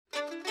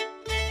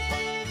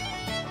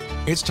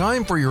It's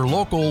time for your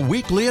local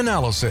weekly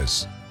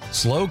analysis.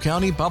 SLO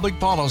County Public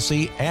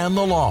Policy and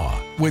the Law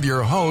with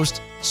your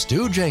host,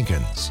 Stu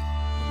Jenkins.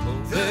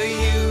 The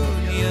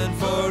Union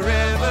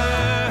forever,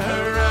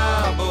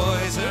 hurrah,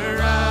 boys,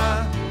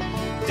 hurrah.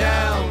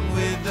 Down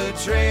with the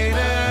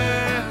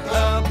traitor,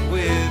 up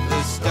with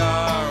the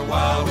star.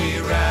 While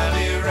we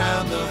rally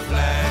round the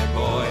flag,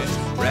 boys,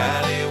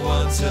 rally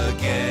once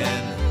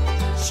again,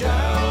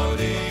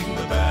 shouting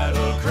the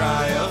battle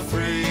cry of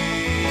freedom.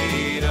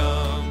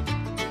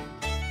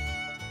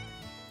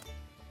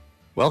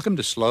 Welcome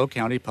to SLO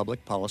County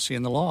Public Policy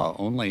and the Law,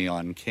 only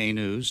on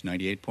K-News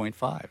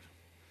 98.5.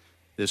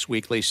 This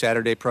weekly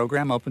Saturday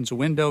program opens a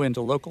window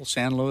into local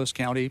San Luis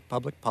County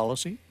public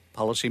policy,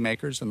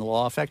 policymakers, and the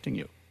law affecting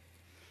you.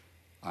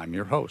 I'm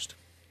your host,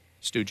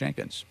 Stu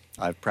Jenkins.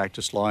 I've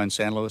practiced law in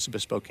San Luis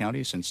Obispo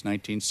County since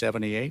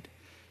 1978,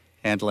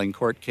 handling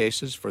court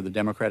cases for the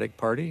Democratic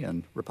Party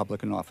and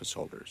Republican office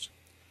holders.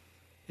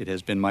 It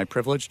has been my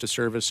privilege to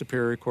serve as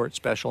Superior Court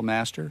Special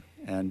Master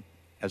and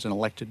as an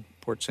elected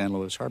Port San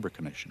Luis Harbor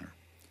Commissioner.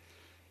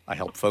 I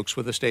help folks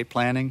with estate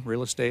planning,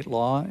 real estate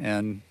law,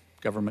 and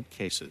government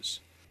cases.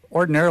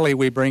 Ordinarily,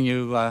 we bring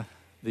you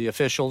the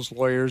officials,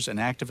 lawyers, and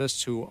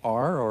activists who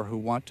are or who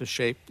want to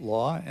shape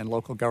law and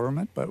local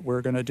government, but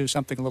we're going to do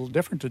something a little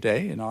different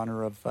today in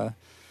honor of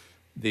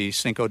the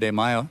Cinco de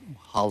Mayo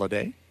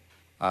holiday.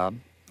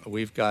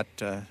 We've got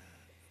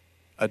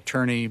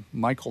attorney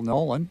Michael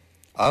Nolan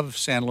of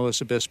San Luis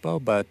Obispo,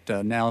 but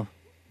now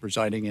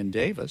residing in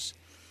Davis,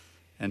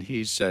 and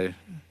he's a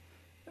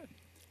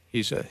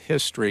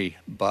history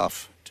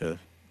buff to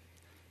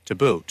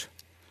boot,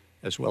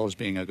 as well as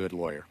being a good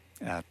lawyer.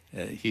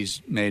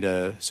 He's made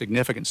a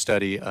significant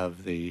study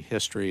of the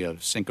history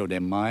of Cinco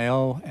de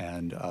Mayo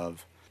and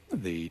of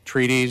the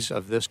treaties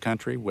of this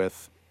country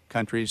with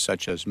countries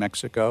such as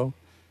Mexico,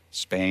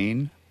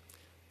 Spain,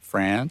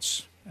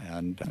 France,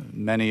 and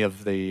many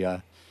of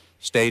the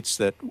states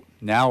that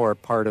now are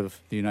part of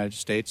the United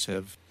States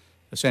have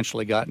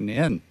essentially gotten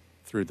in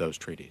through those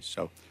treaties.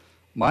 So,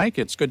 Mike,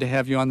 it's good to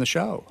have you on the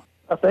show.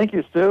 Thank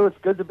you, Stu. It's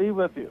good to be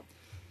with you.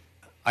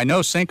 I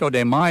know Cinco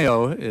de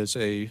Mayo is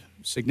a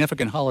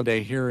significant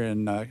holiday here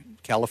in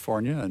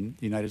California and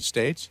the United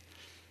States.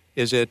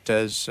 Is it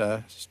as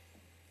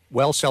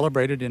well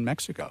celebrated in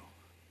Mexico?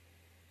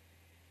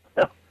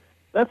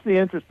 That's the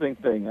interesting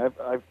thing.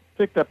 I've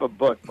picked up a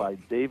book by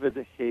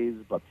David Hayes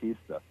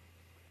Bautista,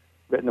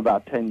 written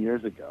about 10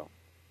 years ago.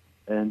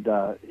 And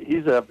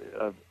he's a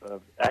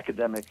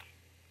academic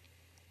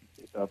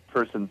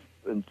person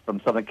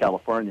from Southern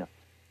California.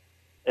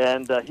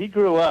 And he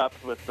grew up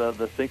with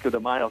the Cinco de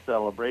Mayo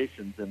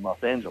celebrations in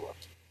Los Angeles.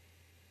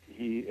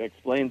 He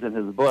explains in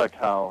his book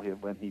how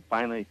when he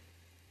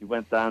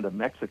went down to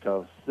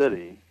Mexico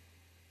City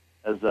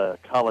as a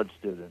college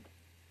student,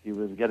 he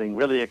was getting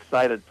really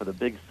excited for the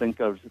big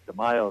Cinco de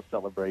Mayo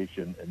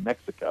celebration in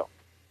Mexico.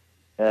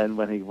 And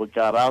when he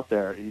got out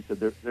there, he said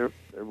there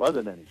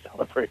wasn't any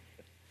celebration.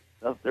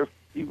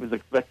 He was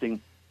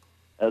expecting,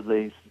 as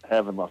they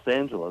have in Los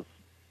Angeles,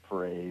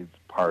 parades,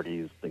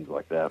 parties, things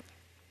like that.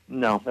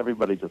 No,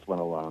 everybody just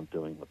went along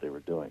doing what they were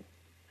doing.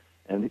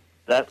 And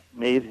that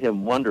made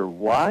him wonder,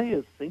 why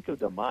is Cinco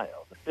de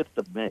Mayo, the 5th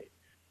of May,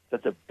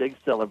 such a big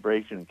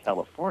celebration in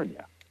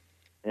California?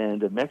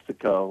 And in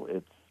Mexico,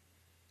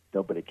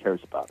 nobody cares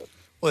about it.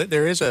 Well,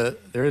 there is a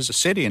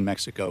city in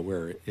Mexico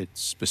where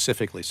it's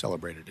specifically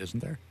celebrated,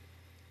 isn't there?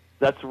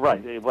 That's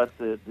right. What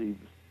the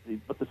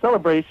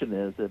celebration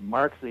is, it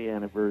marks the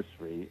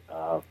anniversary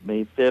of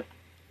May 5th,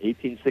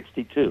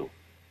 1862,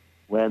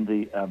 when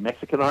the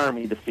Mexican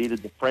army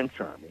defeated the French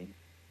army,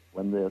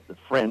 when the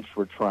French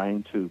were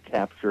trying to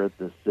capture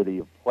the city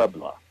of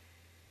Puebla,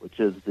 which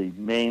is the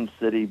main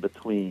city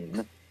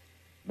between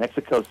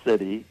Mexico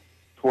City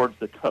towards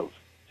the coast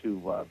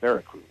to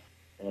Veracruz.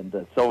 And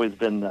it's always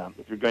been,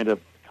 if you're going to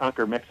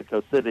conquer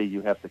Mexico City,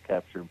 you have to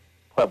capture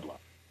Puebla.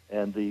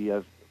 And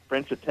the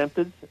French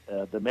attempted,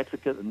 the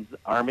Mexican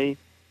army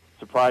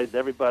surprised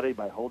everybody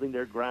by holding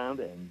their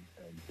ground and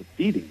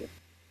defeating it.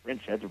 The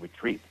French had to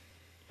retreat.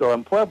 So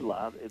in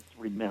Puebla, it's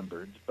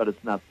remembered, but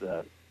it's not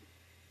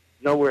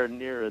nowhere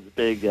near as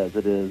big as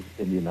it is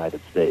in the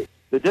United States.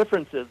 The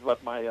difference is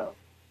what my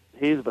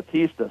Hayes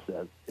Bautista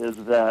says, is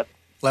that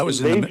that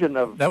was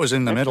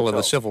in the middle of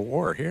the Civil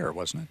War here,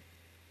 wasn't it?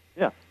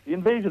 Yeah, the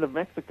invasion of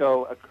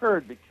Mexico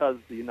occurred because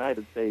the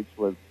United States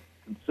was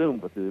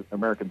consumed with the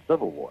American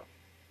Civil War.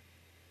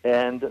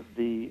 And to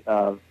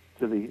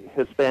the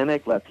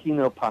Hispanic,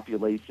 Latino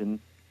population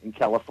in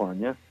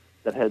California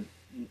that had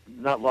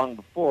not long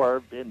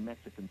before been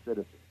Mexican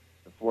citizens,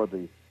 before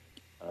the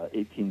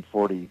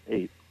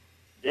 1848.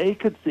 They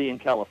could see in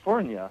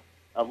California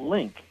a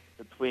link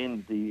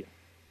between the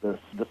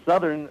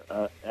Southern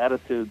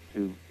attitude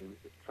to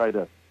try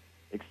to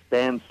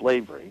expand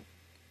slavery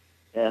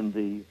and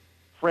the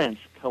French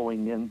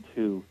going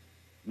into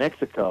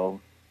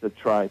Mexico to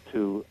try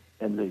to,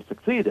 and they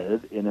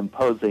succeeded in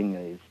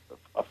imposing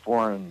a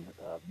foreign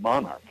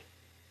monarch,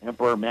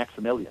 Emperor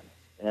Maximilian.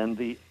 And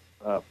the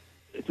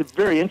it's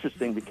very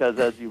interesting because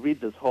as you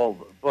read this whole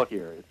book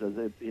here, it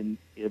says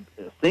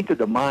Cinco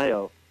de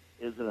Mayo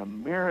is an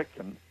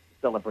American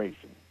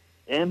celebration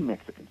and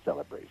Mexican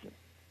celebration,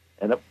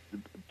 and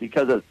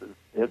because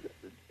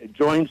it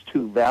joins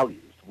two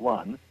values: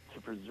 one, to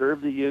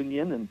preserve the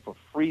Union and for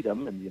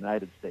freedom in the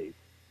United States,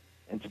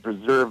 and to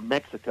preserve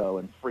Mexico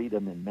and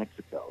freedom in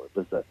Mexico. It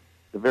was the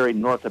very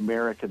North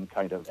American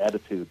kind of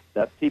attitude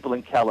that people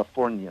in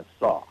California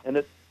saw, and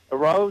it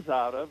arose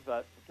out of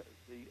the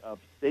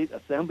state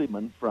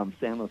assemblyman from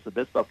San Luis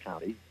Obispo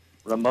County,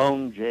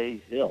 Ramon J.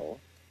 Hill,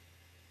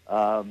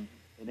 in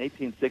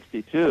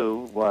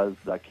 1862 was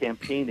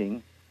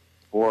campaigning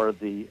for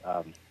the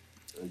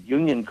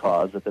Union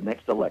cause at the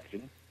next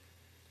election.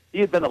 He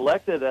had been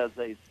elected as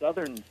a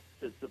supporting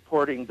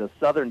the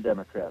Southern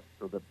Democrats,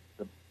 so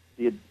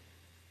in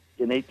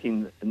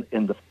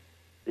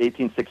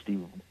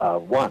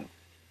 1861,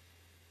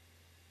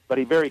 but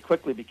he very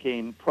quickly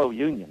became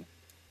pro-Union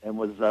and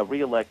was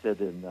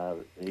reelected in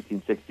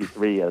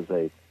 1863 as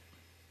a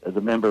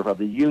member of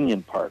the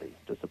Union Party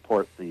to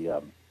support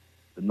the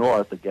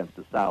North against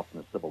the South in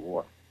the Civil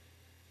War.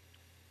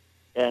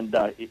 And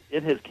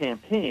in his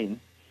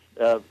campaign,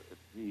 it's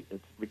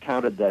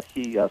recounted that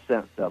he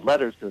sent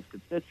letters to his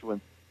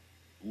constituents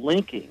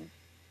linking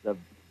the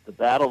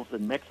battles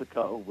in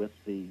Mexico with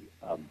the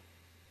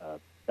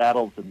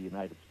battles in the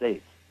United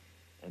States,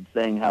 and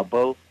saying how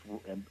both,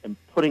 and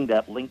putting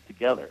that link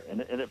together.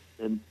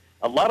 And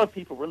a lot of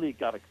people really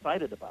got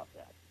excited about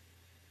that.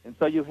 And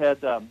so you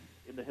had,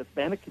 in the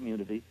Hispanic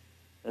community,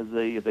 as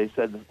they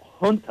said,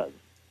 juntas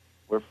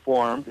were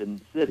formed in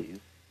cities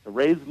to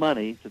raise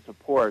money to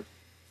support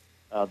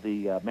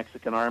the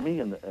Mexican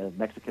army and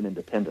Mexican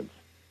independence.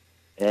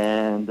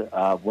 And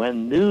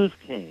when news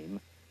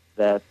came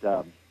that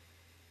the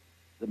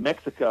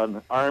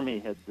Mexican army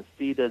had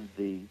defeated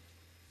the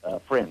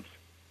French,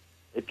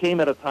 it came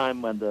at a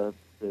time when the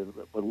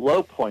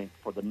low point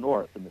for the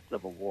North in the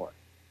Civil War. It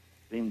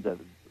seemed that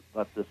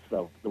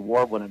the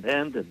war wouldn't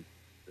end and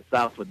the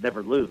South would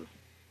never lose.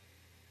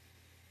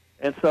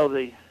 And so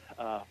the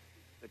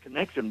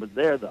connection was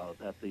there, though,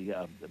 that the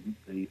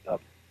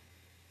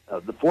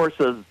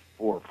forces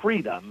for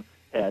freedom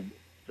had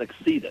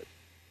succeeded,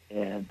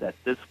 and that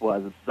this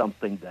was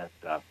something that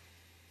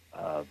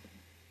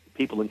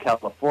people in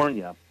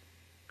California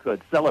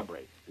could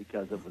celebrate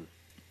because it was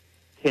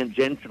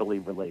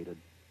tangentially related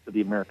to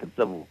the American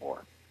Civil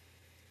War.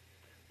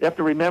 You have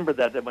to remember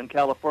that when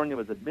California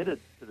was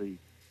admitted to the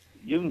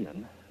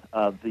Union,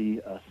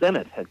 the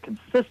Senate had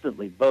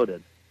consistently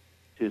voted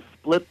to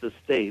split the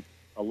state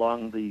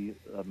along the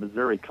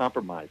Missouri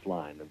Compromise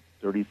line of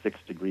 36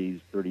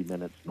 degrees, 30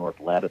 minutes north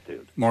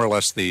latitude. More or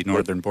less the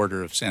northern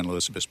border of San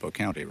Luis Obispo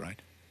County,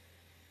 right?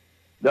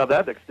 No,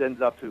 that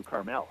extends up to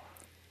Carmel.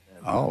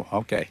 And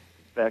okay.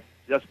 In fact,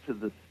 just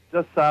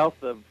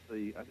south of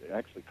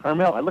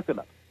Carmel, I looked it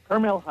up.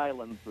 Carmel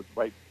Highlands was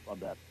right on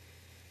that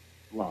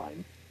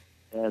line,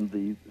 and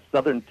the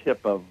southern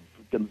tip of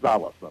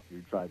Gonzales, if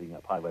you're driving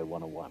up Highway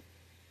 101.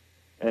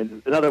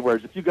 And in other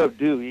words, if you go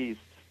due east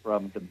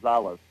from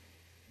Gonzales,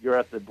 you're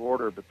at the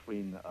border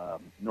between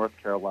North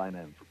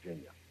Carolina and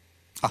Virginia.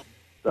 Huh.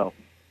 So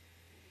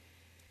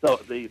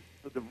the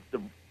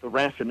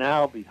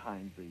rationale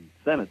behind the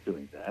Senate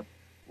doing that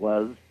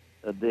was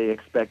that they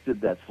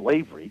expected that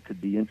slavery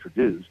could be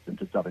introduced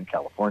into Southern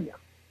California.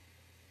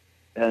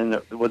 And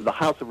it was the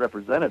House of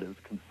Representatives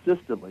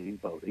consistently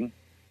voting,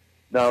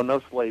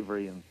 no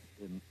slavery,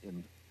 we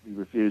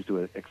refuse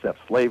to accept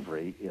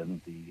slavery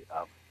in the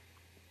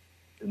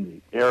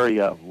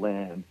area of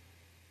land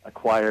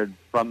acquired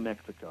from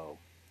Mexico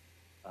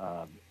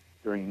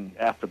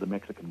after the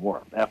Mexican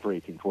War, after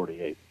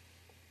 1848.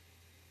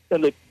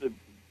 And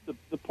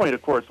the point,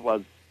 of course,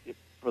 was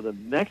for the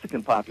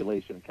Mexican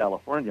population in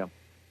California,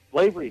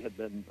 slavery had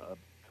been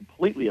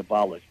completely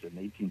abolished in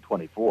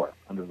 1824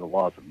 under the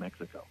laws of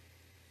Mexico.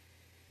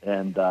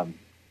 And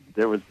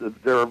there were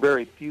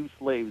very few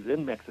slaves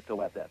in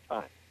Mexico at that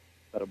time,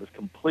 but it was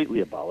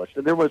completely abolished.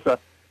 And there was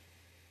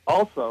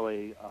also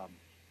in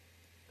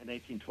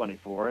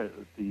 1824,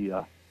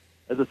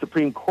 as the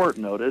Supreme Court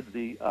noted,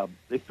 they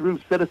threw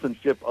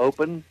citizenship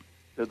open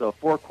to the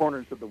four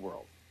corners of the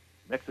world.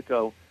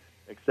 Mexico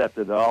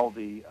accepted all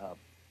the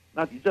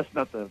not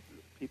the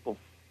people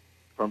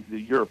from the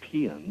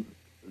European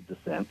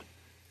descent,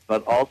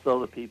 but also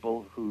the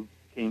people who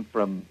came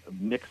from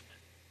mixed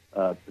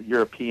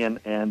European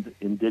and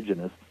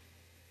indigenous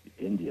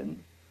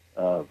Indian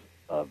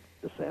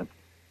descent,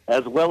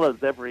 as well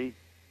as every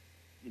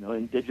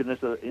indigenous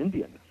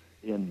Indian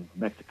in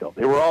Mexico.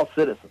 They were all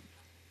citizens.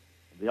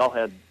 They all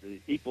had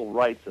equal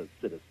rights as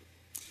citizens.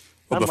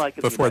 Well,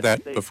 before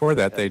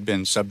that, they'd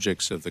been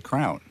subjects of the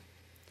crown.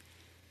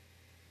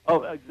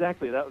 Oh,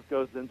 exactly. That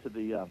goes into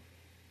the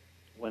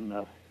when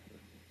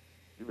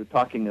we were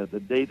talking. The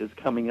date is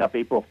coming up.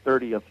 April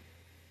 30th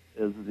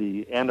is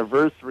the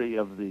anniversary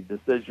of the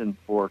decision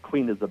for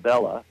Queen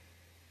Isabella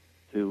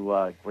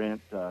to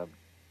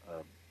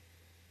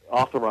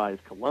authorize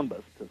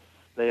Columbus to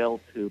sail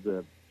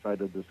to try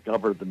to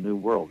discover the New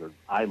World, or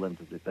islands,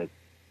 as they say.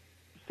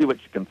 See what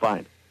you can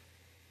find.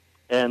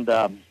 And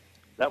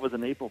that was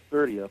on April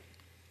 30th.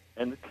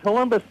 And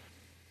Columbus,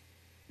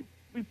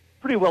 we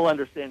pretty well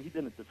understand he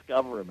didn't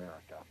discover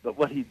America. But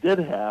what he did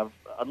have,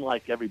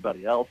 unlike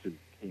everybody else who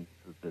came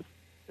to this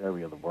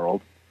area of the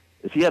world,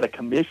 is he had a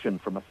commission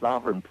from a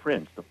sovereign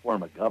prince to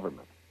form a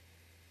government.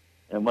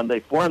 And when they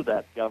formed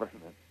that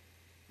government,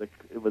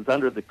 it was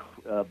under the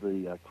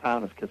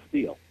crown of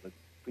Castile, the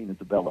Queen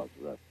Isabella's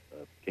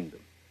kingdom.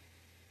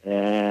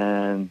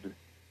 And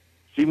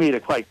she made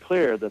it quite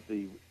clear that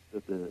the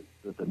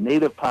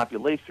native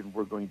population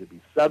were going to be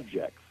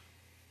subjects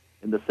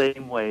in the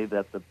same way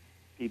that the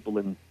people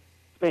in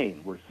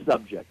Spain were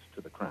subjects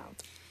to the crown.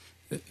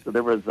 So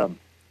there was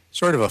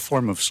sort of a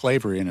form of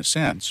slavery in a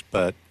sense,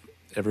 but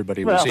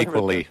everybody was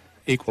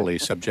equally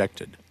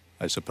subjected,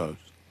 I suppose.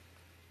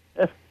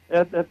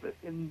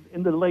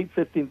 In the late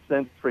 15th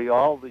century,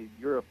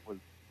 Europe was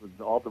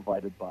all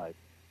divided by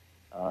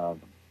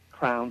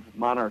crowns,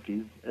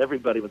 monarchies.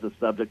 Everybody was a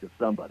subject of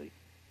somebody,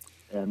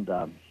 and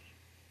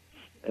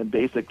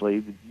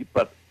basically,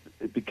 but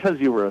because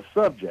you were a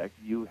subject,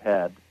 you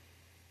had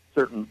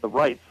certain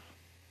rights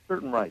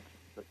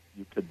that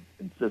you could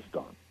insist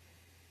on.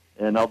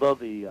 And although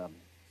the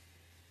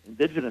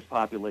indigenous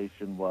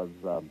population was,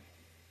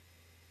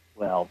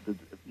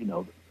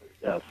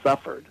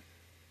 suffered,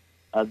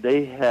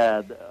 they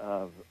had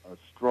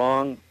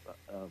strong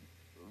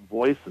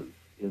voices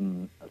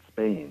in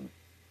Spain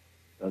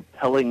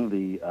telling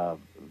the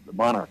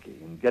monarchy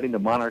and getting the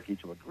monarchy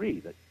to agree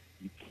that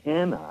you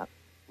cannot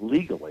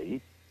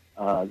legally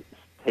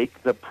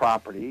take the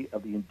property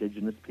of the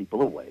indigenous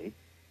people away.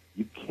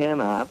 You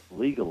cannot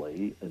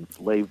legally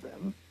enslave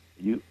them.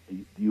 You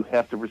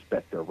have to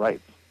respect their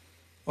rights.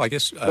 Well, I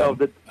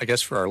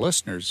guess for our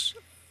listeners,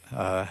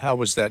 how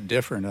was that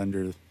different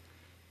under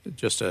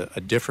just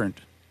a different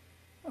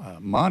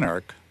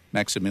monarch,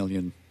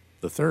 Maximilian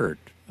III,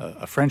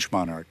 a French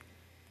monarch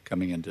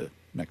coming into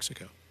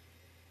Mexico?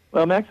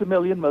 Well,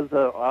 Maximilian was an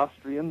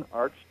Austrian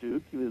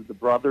archduke. He was the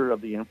brother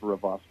of the Emperor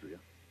of Austria.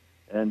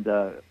 And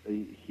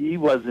he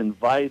was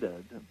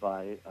invited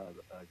by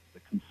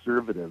the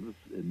conservatives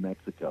in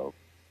Mexico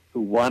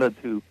who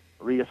wanted to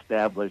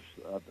reestablish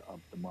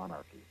the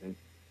monarchy.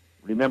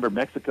 Remember,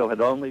 Mexico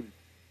had only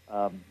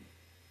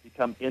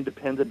become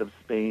independent of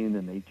Spain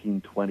in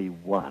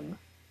 1821,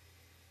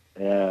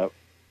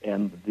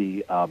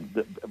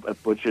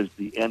 which is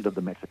the end of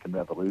the Mexican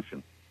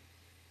Revolution.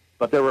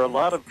 But there were a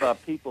lot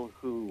of people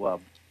who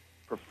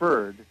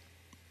preferred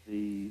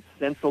the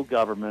central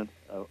government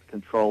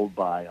controlled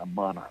by a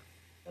monarch,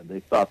 and they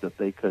thought that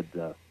they could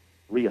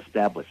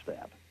reestablish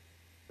that.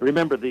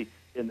 Remember,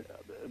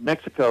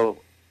 Mexico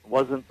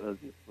was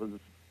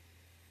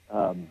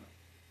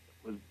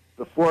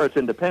before its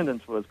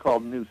independence was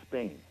called New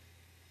Spain,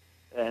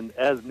 and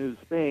as New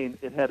Spain,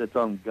 it had its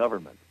own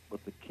government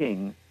with the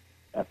king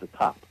at the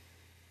top.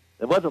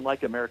 It wasn't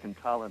like American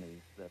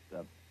colonies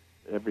that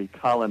every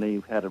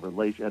colony had a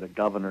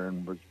governor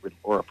and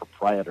or a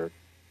proprietor,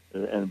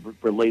 and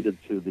related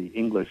to the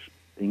English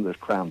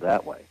crown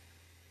that way.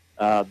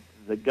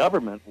 The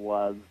government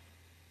was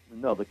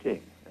the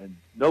king, and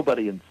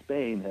nobody in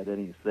Spain had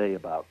any say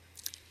about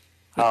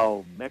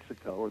how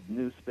Mexico or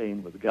New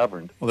Spain was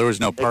governed. Well, there was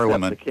no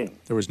parliament. The king.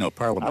 There was no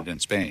parliament in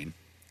Spain.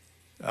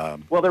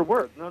 Well, there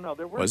were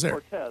there were was there?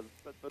 Cortez,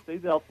 but they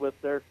dealt with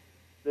the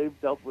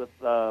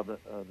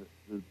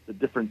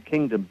different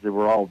kingdoms. They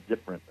were all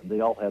different, and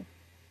they all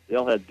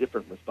had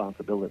different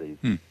responsibilities.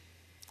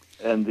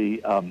 And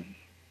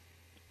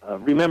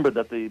remember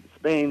that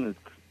Spain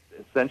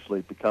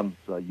essentially becomes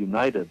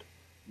united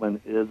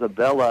when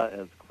Isabella,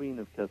 as Queen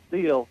of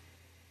Castile,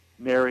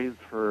 marries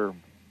her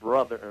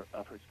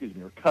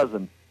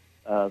cousin,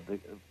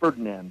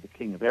 Ferdinand, the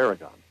King of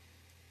Aragon,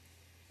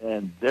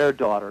 and their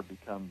daughter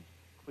becomes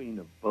queen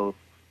of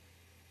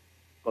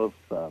both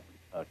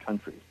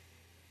countries.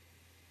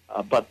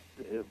 But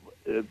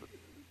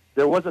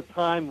there was a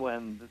time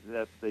when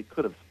that they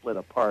could have split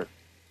apart.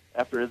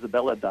 After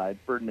Isabella died,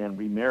 Ferdinand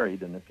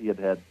remarried, and if he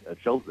had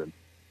children,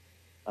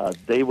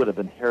 they would have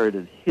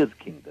inherited his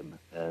kingdom,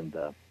 and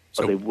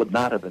but they would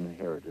not have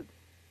inherited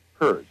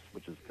hers,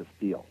 which is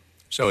Castile.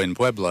 So in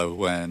Puebla,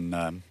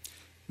 when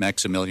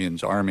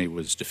Maximilian's army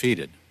was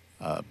defeated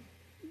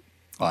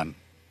on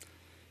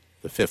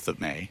the 5th of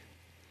May,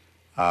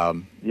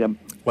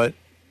 what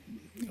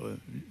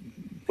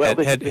Well,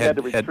 they had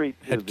to retreat.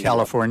 Had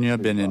California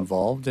been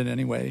involved in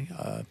any way?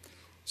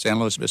 San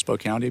Luis Obispo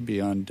County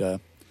beyond...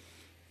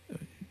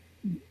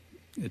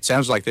 it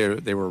sounds like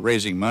they were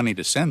raising money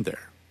to send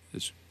there,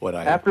 is what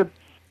I... After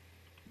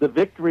the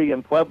victory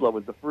in Puebla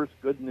was the first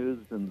good news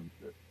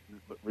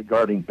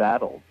regarding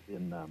battles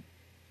in the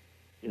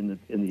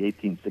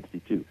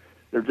 1862.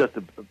 There were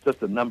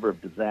just a number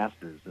of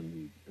disasters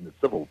in the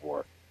Civil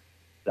War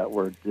that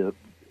were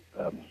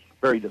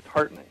very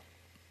disheartening.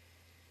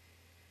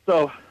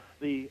 So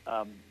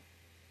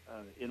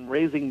in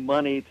raising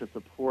money to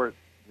support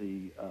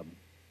the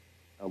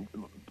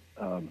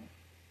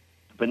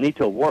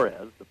Benito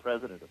Juarez, the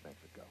president of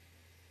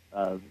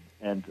Mexico,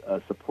 and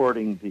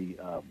supporting the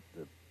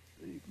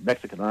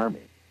Mexican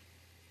army,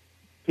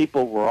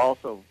 people were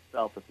also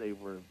felt that they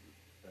were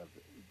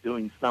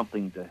doing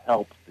something to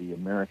help the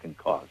American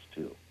cause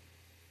too,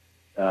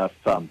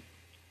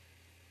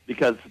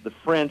 because the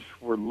French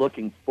were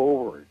looking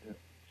forward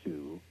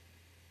to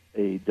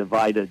a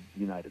divided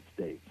United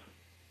States,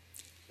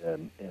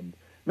 and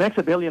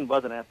Maximilian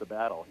wasn't at the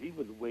battle. He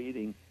was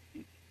waiting.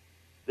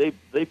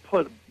 They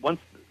put once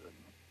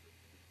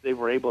they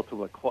were able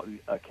to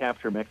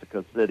capture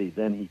Mexico City,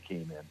 then he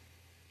came in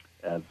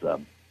as.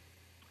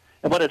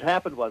 And what had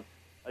happened was,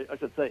 I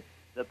should say,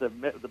 that the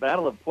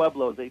Battle of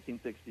Pueblo is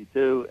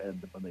 1862,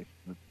 and when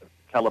the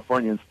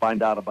Californians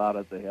find out about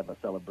it, they have a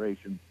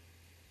celebration.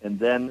 And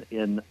then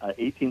in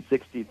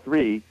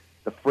 1863,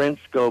 the French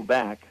go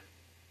back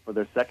for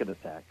their second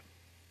attack,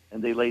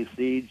 and they lay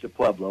siege to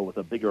Pueblo with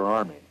a bigger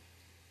army.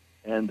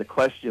 And the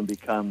question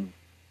becomes,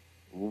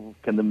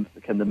 can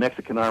the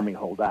Mexican army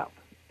hold out?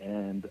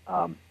 And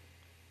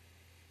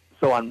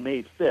so on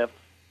May 5th,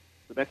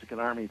 the Mexican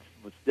army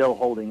was still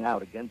holding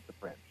out against the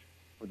French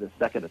for the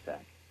second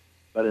attack.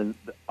 But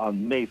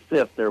on May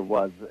 5th, there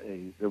was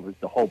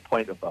the whole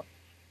point of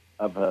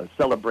a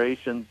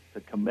celebration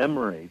to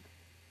commemorate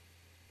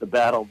the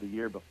battle the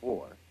year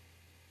before,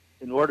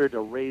 in order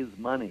to raise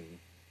money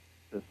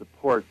to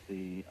support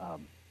the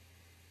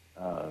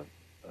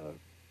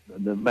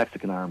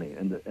Mexican army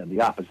and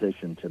the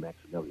opposition to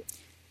Maximilian.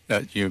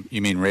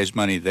 You mean raise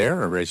money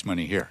there or raise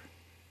money here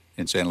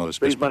in San Luis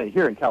Obispo? Raise money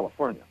here in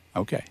California.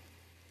 Okay.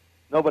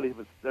 Nobody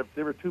was.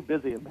 They were too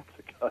busy in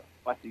Mexico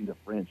fighting the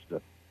French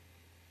to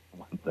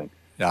one thing.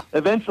 Yeah.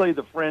 Eventually,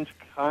 the French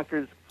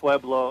conquers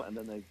Pueblo, and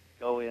then they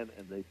go in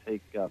and they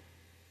take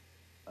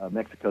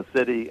Mexico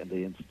City, and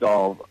they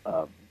install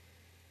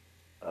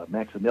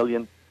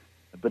Maximilian.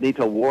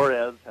 Benito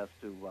Juarez has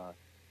to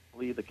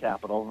flee the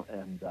capital,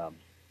 and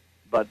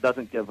but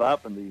doesn't give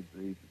up, and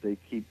they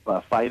keep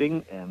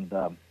fighting. And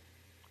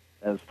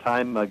as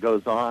time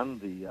goes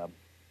on,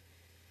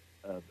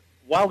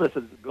 while this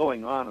is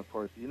going on, of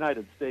course, the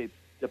United States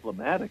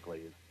diplomatically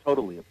is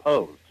totally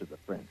opposed to the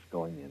French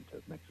going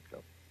into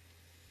Mexico.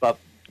 But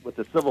with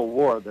the Civil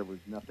War, there was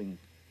nothing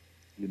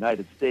the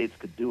United States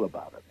could do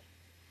about it.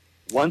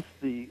 Once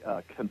the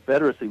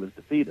Confederacy was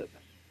defeated,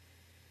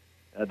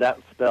 that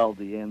spelled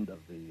the end of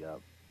the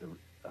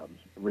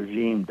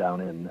regime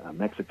down in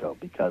Mexico,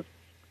 because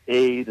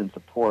aid and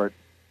support,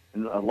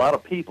 and a lot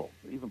of people,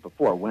 even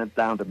before, went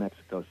down to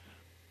Mexico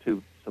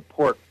to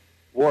support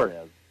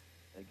Juarez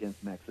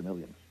against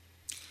Maximilian.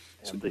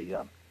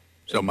 And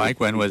so, Mike,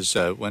 when was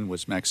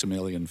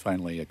Maximilian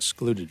finally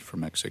excluded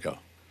from Mexico?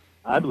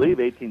 I believe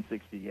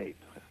 1868.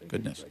 I think.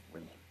 Goodness.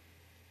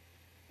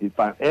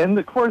 And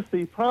of course,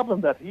 the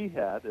problem that he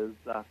had is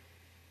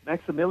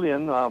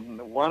Maximilian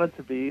wanted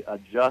to be a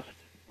just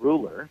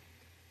ruler.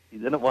 He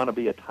didn't want to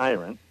be a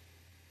tyrant.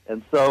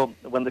 And so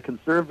when the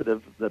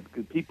conservatives, the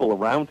people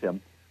around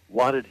him,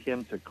 wanted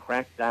him to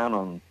crack down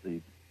on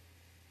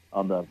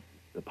the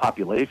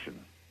population,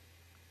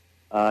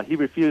 he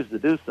refused to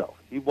do so.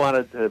 He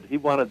wanted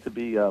to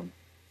be a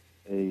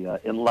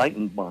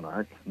enlightened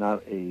monarch,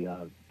 not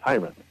a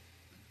tyrant.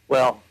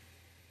 Well,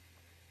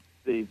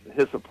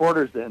 his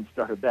supporters then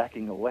started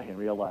backing away and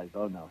realized,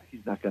 oh no,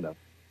 he's not going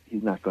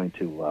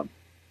to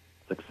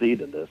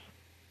succeed in this.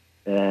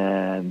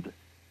 And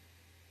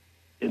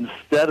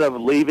instead of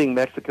leaving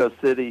Mexico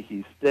City,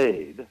 he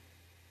stayed.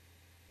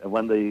 And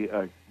when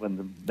the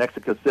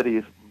Mexico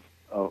City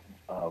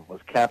was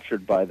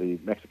captured by the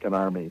Mexican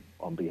army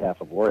on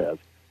behalf of Juarez,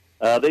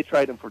 they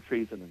tried him for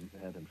treason and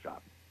had him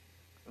shot.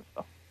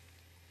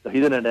 So he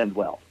didn't end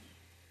well.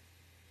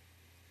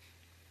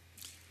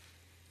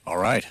 All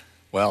right.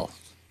 Well,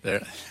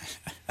 there.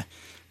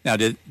 Now,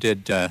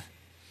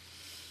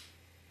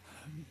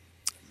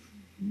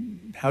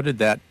 how did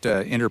that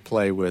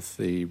interplay with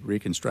the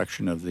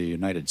reconstruction of the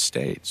United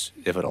States,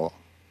 if at all?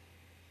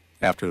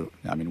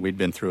 We'd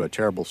been through a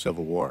terrible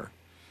Civil War.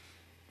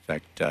 In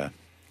fact,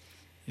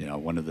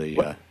 one of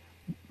the.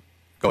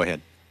 Go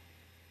ahead.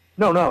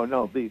 No.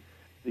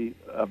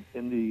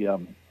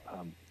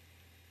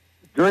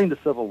 During the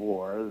Civil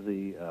War,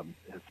 the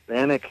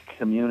Hispanic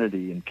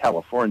community in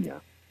California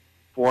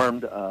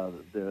formed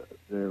the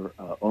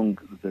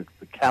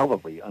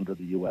cavalry under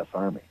the U.S.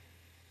 Army,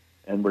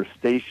 and were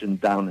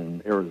stationed down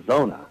in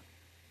Arizona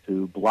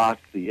to block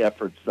the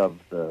efforts of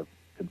the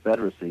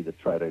Confederacy to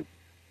try to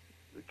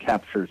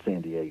capture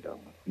San Diego.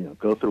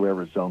 Go through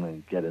Arizona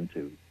and get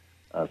into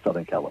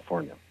Southern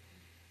California.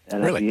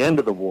 And really? At the end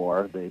of the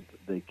war,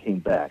 they came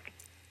back,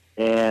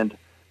 and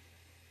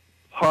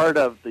part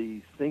of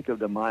the Cinco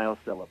de Mayo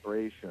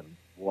celebration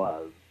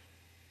was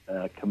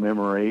a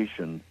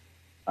commemoration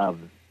of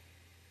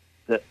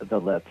the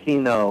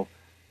Latino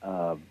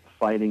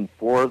fighting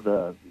for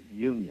the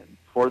Union,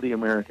 for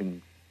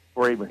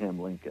Abraham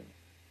Lincoln.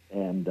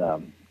 And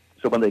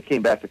so when they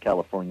came back to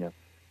California,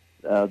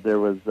 there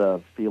was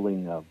a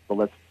feeling of,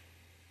 well,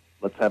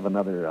 let's have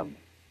another,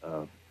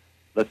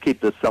 let's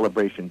keep this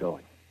celebration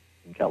going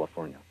in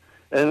California.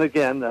 And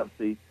again,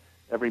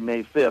 every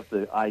May 5th,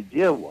 the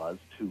idea was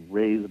to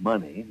raise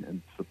money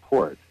and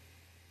support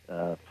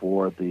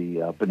for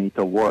the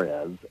Benito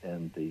Juarez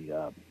and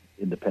the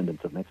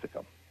independence of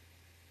Mexico.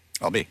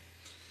 I'll be.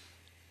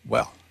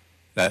 Well,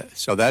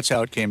 so that's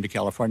how it came to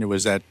California.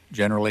 Was that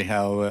generally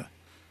how?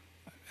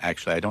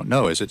 Actually, I don't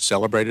know. Is it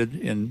celebrated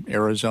in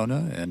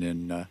Arizona and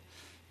in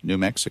New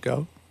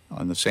Mexico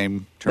on the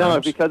same terms? No,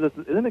 because it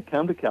didn't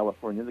come to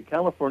California. The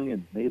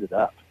Californians made it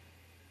up.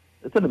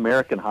 It's an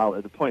American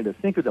holiday. The point is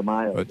Cinco de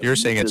Mayo. But you're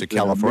saying it's a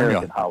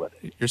California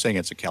holiday. You're saying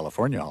it's a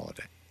California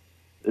holiday.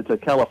 It's a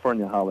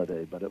California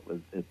holiday, but it was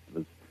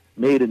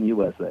made in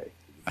USA.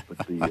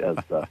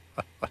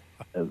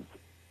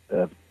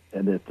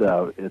 And it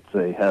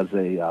has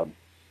a.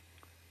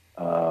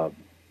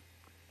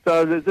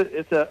 So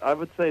it's a. I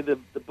would say the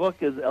book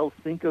is El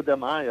Cinco de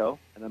Mayo,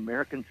 an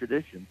American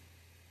tradition,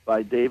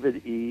 by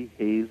David E.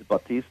 Hayes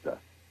Bautista,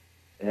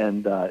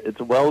 and it's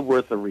well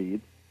worth a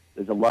read.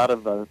 There's a lot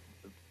of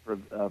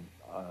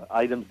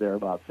items there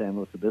about San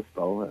Luis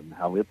Obispo and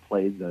how it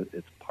played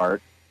its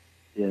part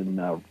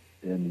in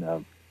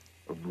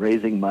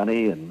raising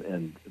money,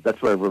 and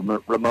that's where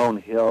Ramon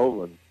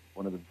Hill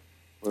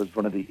was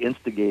one of the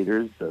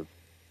instigators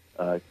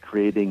of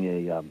creating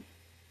a.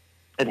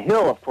 And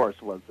Hill, of course,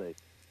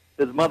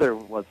 his mother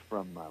was a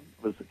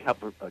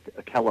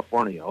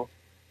Californio,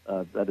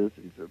 that is,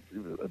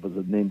 it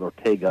was named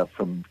Ortega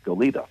from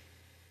Goleta,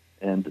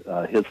 and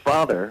his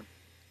father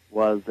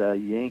was a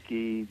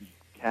Yankee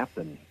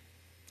captain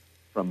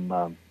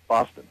from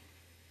Boston,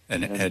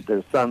 and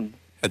their son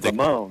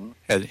Ramon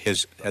had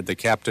the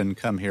captain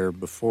come here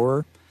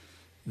before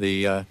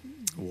the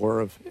War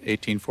of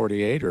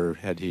 1848, or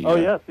had he? Oh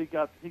yes, he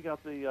got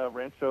the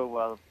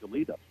Rancho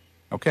Goleta.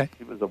 Okay,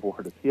 he was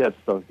awarded. Yes,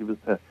 so he was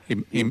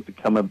he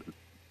become a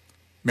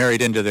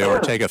married into the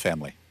Ortega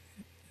family.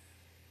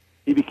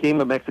 He became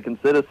a Mexican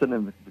citizen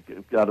and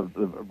got a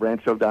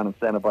rancho down in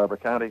Santa Barbara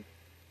County.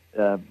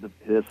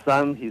 His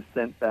son, he's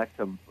sent back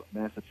to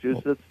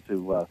Massachusetts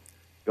to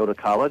go to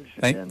college.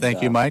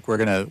 Thank you, Mike. We're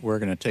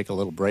gonna take a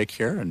little break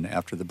here, and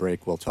after the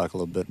break, we'll talk a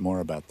little bit more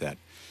about that.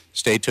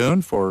 Stay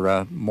tuned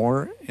for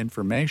more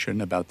information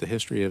about the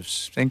history of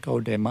Cinco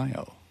de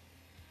Mayo.